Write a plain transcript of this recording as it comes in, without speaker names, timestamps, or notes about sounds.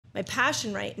my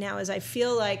passion right now is I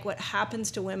feel like what happens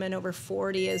to women over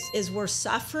 40 is we're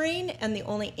suffering, and the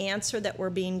only answer that we're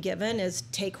being given is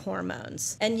take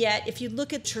hormones. And yet, if you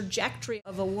look at the trajectory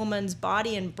of a woman's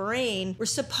body and brain, we're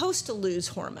supposed to lose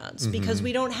hormones because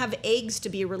we don't have eggs to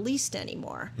be released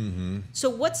anymore.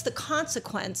 So what's the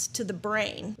consequence to the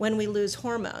brain when we lose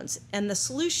hormones? And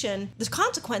the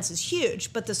consequence is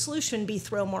huge, but the solution be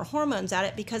throw more hormones at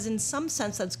it, because in some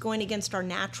sense that's going against our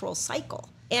natural cycle.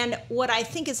 And what I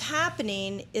think is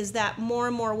happening is that more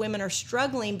and more women are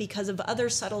struggling because of other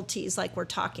subtleties like we're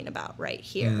talking about right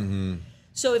here.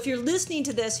 So if you're listening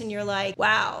to this and you're like,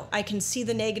 wow, I can see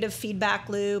the negative feedback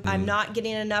loop. I'm not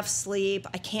getting enough sleep.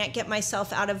 I can't get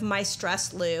myself out of my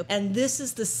stress loop. And this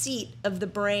is the seat of the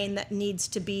brain that needs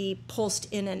to be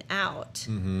pulsed in and out.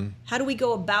 How do we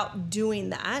go about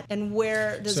doing that? And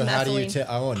where does methylene... how do you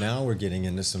oh, now we're getting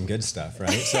into some good stuff, right?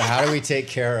 So how do we take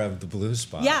care of the blue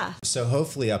spot? Yeah. So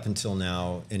hopefully up until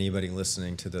now, anybody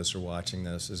listening to this or watching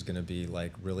this is going to be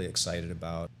like really excited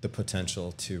about the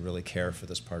potential to really care for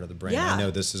this part of the brain. Yeah. I know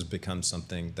this has become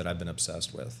something that I've been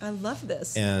obsessed with. I love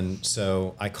this. And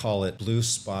so I call it blue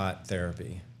spot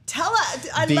therapy. Tell us.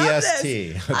 I BST, love this.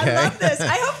 okay? I love this.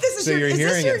 I hope this is So your, you're is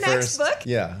hearing this your it next first. book?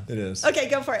 Yeah, it is. Okay,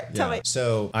 go for it. Tell me.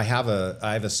 So I have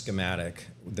a schematic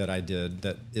that I did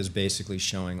that is basically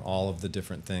showing all of the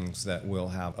different things that will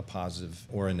have a positive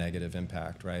or a negative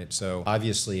impact, right? So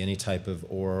obviously any type of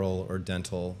oral or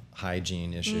dental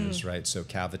hygiene issues, right? So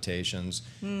cavitations,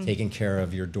 taking care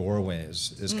of your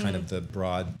doorways is kind of the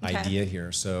broad idea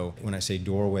here. So when I say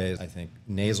doorways, I think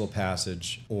nasal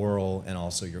passage, oral, and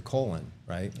also your colon,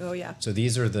 right? Oh, yeah. So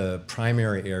these are the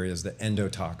primary areas that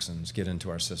endotoxins get into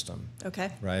our system.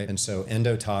 Okay. Right? And so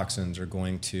endotoxins are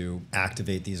going to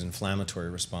activate these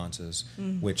inflammatory responses,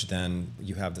 which then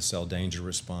you have the cell danger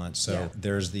response. So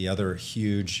there's the other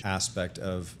huge aspect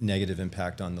of negative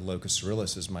impact on the locus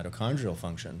coeruleus is mitochondrial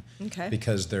function. Okay.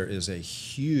 Because there is a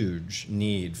huge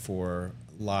need for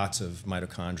lots of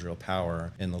mitochondrial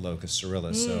power in the locus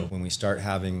coeruleus. So when we start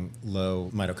having low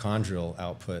mitochondrial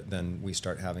output, then we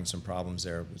start having some problems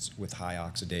there with high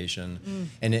oxidation.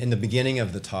 And in the beginning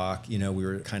of the talk, you know, we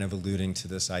were kind of alluding to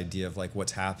this idea of like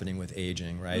what's happening with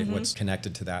aging, right? What's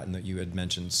connected to that, and that you had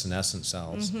mentioned senescent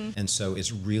cells. And so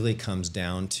it really comes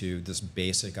down to this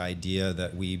basic idea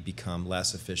that we become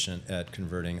less efficient at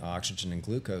converting oxygen and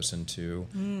glucose into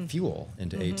fuel,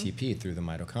 into ATP through the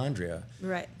mitochondria.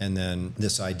 Right. And then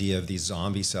this idea of these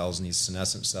zombie cells and these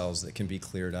senescent cells that can be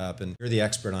cleared up. And you're the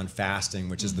expert on fasting,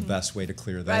 which is the best way to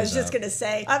clear those up. I was just going to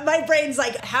say, my brain's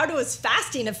like, how does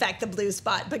fasting affect the blue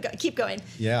spot? But keep going.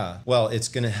 Yeah. Well, it's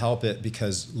going to help it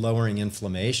because lowering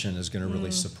inflammation is going to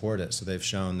really support it. So they've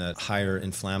shown that higher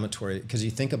inflammatory, because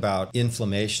you think about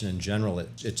inflammation in general,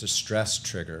 it's a stress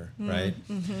trigger, right?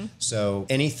 So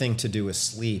anything to do with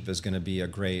sleep is going to be a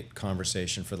great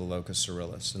conversation for the locus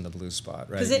coeruleus and the blue spot,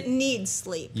 right? Because it needs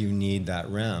sleep. You need that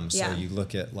REM. So Yeah. you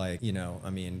look at like, you know, I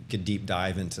mean, could deep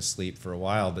dive into sleep for a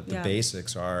while, but the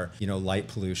basics are, you know, light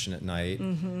pollution at night,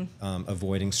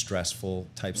 avoiding stressful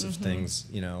types of things,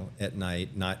 you know, at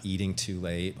night, not eating too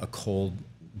late, a cold,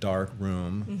 dark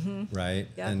room, right?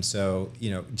 Yeah. And so,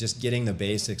 you know, just getting the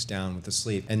basics down with the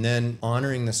sleep, and then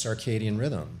honoring the circadian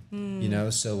rhythm, you know,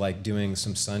 so like doing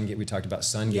some we talked about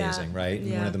sun gazing, right?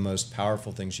 And one of the most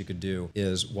powerful things you could do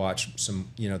is watch some,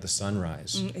 you know, the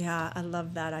sunrise. Yeah, I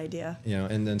love that idea. You know,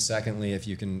 and then secondly, if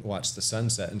you can watch the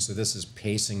sunset. And so this is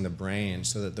pacing the brain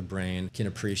so that the brain can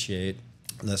appreciate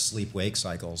the sleep-wake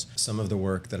cycles. Some of the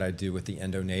work that I do with the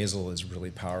endonasal is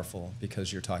really powerful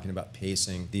because you're talking about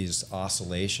pacing these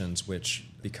oscillations which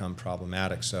become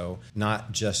problematic. So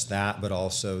not just that, but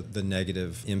also the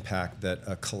negative impact that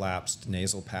a collapsed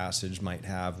nasal passage might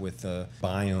have with the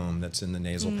biome that's in the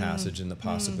nasal passage, and the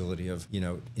possibility of, you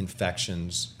know,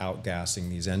 infections outgassing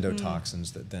these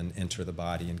endotoxins that then enter the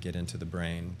body and get into the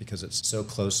brain, because it's so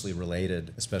closely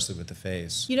related, especially with the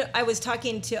face. You know,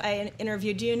 I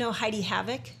interviewed, do you know Heidi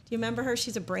Havoc? Do you remember her?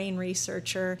 She's a brain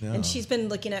researcher, and she's been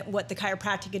looking at what the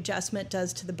chiropractic adjustment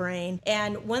does to the brain.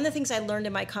 And one of the things I learned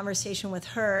in my conversation with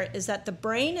her is that the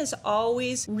brain is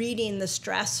always reading the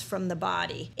stress from the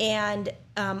body. And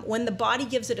when the body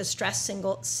gives it a stress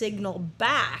signal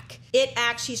back, it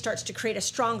actually starts to create a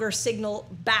stronger signal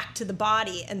back to the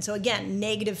body. And so again,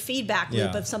 negative feedback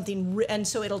loop of something, and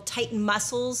so it'll tighten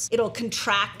muscles, it'll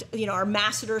contract, you know, our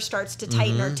masseter starts to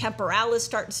tighten, our temporalis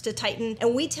starts to tighten.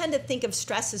 And we tend to think of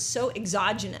stress as so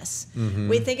exogenous.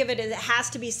 We think of it as it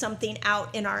has to be something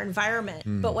out in our environment.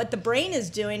 But what the brain is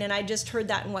doing, and I just heard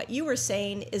that in what you were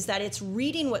saying, is that it's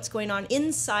reading what's going on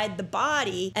inside the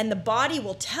body, and the body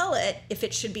will tell it if if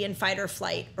it should be in fight or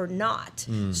flight or not.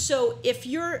 So if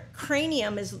your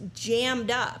cranium is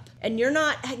jammed up and you're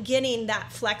not getting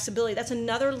that flexibility, that's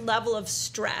another level of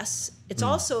stress. It's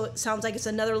also, sounds like it's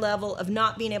another level of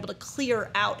not being able to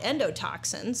clear out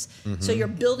endotoxins. So you're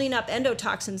building up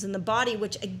endotoxins in the body,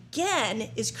 which again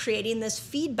is creating this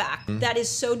feedback that is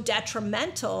so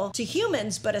detrimental to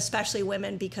humans, but especially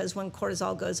women, because when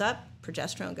cortisol goes up,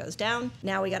 progesterone goes down.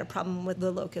 Now we got a problem with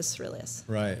the locus coeruleus.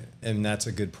 Right, and that's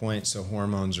a good point. So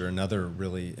hormones are another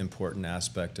really important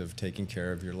aspect of taking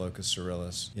care of your locus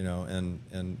coeruleus,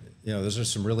 and those are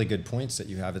some really good points that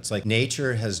you have. It's like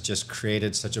nature has just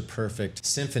created such a perfect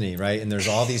symphony, right? And there's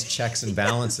all these checks and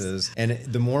balances. And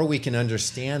the more we can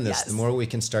understand this, the more we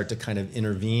can start to kind of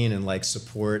intervene and like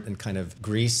support and kind of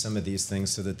grease some of these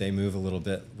things so that they move a little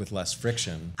bit with less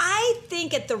friction. I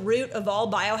think at the root of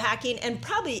all biohacking, and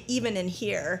probably even in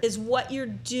here, is what you're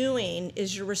doing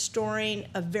is you're restoring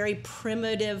a very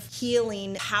primitive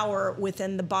healing power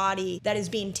within the body that is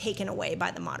being taken away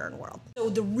by the modern world. So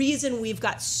the reason we've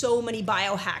got so many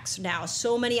biohacks now,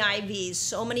 so many IVs,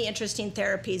 so many interesting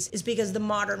therapies is because the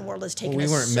modern world has taken us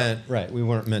we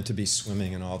weren't meant to be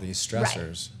swimming in all these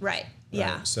stressors. Right.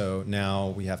 Yeah. Right? So now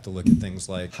we have to look at things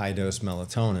like high-dose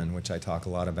melatonin, which I talk a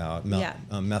lot about,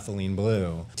 methylene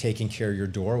blue, taking care of your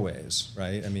doorways,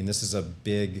 right? I mean, this is a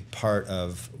big part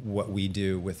of what we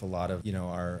do with a lot of,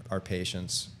 our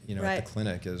patients, at the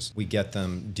clinic, is we get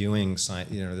them doing, this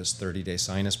 30-day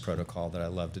sinus protocol that I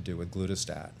love to do with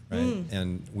glutastat, right?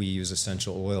 And we use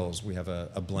essential oils. We have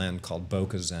a blend called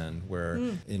Bocazen where,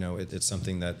 it's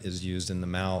something that is used in the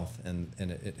mouth and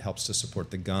it helps to support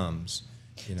the gums.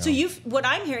 So what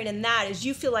I'm hearing in that is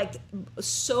you feel like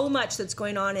so much that's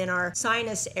going on in our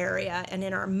sinus area and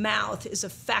in our mouth is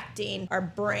affecting our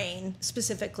brain,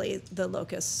 specifically the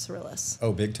locus coeruleus.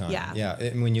 Oh, big time. Yeah.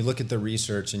 And when you look at the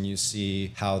research and you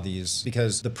see how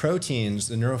because the proteins,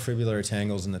 the neurofibrillary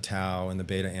tangles and the tau and the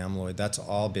beta amyloid, that's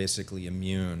all basically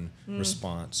immune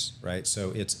response, right?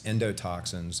 So it's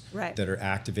endotoxins that are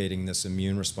activating this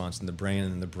immune response in the brain,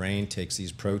 and then the brain takes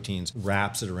these proteins,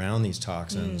 wraps it around these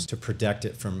toxins to protect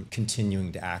it from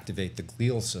continuing to activate the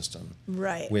glial system,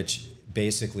 which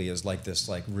basically is like this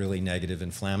really negative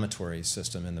inflammatory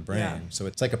system in the brain. So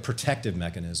it's like a protective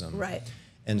mechanism. Right.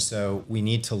 And so we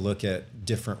need to look at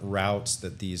different routes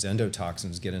that these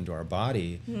endotoxins get into our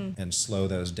body and slow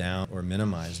those down or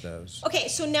minimize those. Okay,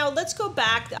 so now let's go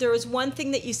back. There was one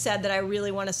thing that you said that I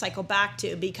really want to cycle back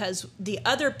to, because the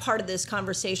other part of this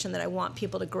conversation that I want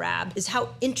people to grab is how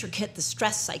intricate the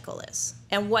stress cycle is.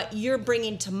 And what you're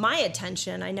bringing to my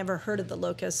attention, I never heard of the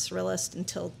locus coeruleus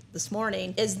until this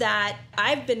morning, is that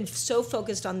I've been so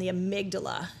focused on the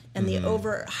amygdala and the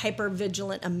over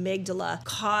hypervigilant amygdala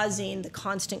causing the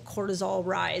constant cortisol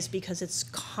rise because it's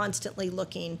constantly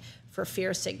looking for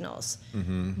fear signals.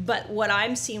 But what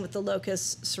I'm seeing with the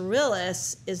locus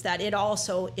coeruleus is that it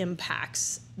also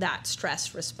impacts that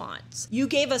stress response. You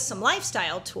gave us some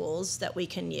lifestyle tools that we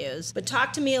can use, but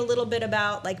talk to me a little bit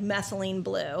about like methylene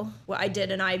blue. Well, I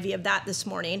did an IV of that this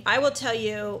morning. I will tell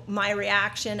you my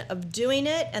reaction of doing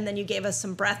it, and then you gave us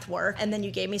some breath work, and then you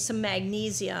gave me some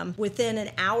magnesium. Within an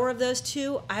hour of those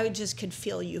two, I just could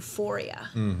feel euphoria.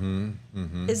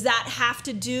 Does that have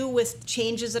to do with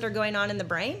changes that are going on in the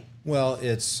brain? Well,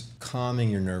 it's calming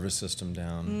your nervous system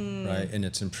down, right? And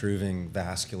it's improving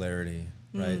vascularity.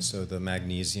 Right, so the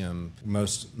magnesium,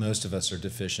 most of us are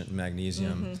deficient in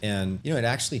magnesium, and it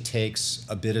actually takes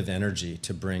a bit of energy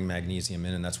to bring magnesium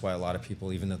in, and that's why a lot of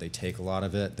people, even though they take a lot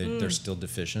of it, they're still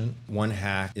deficient. One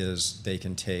hack is they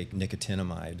can take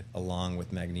nicotinamide along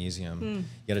with magnesium.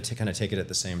 You got to kind of take it at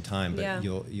the same time, but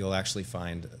you'll actually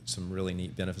find some really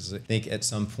neat benefits. I think at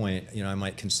some point, I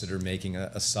might consider making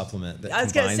a supplement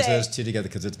that combines those two together,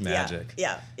 because it's magic.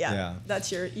 Yeah.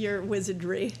 That's your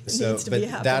wizardry. It needs to but be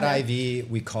happening. That IV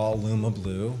we call Luma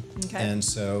Blue, and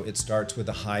so it starts with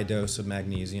a high dose of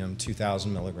magnesium,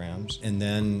 2,000 milligrams, and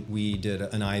then we did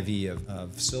an IV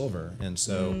of silver, and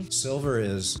so silver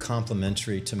is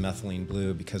complementary to methylene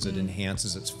blue because it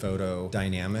enhances its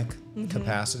photodynamic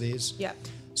capacities.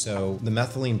 So the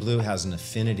methylene blue has an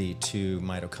affinity to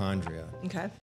mitochondria.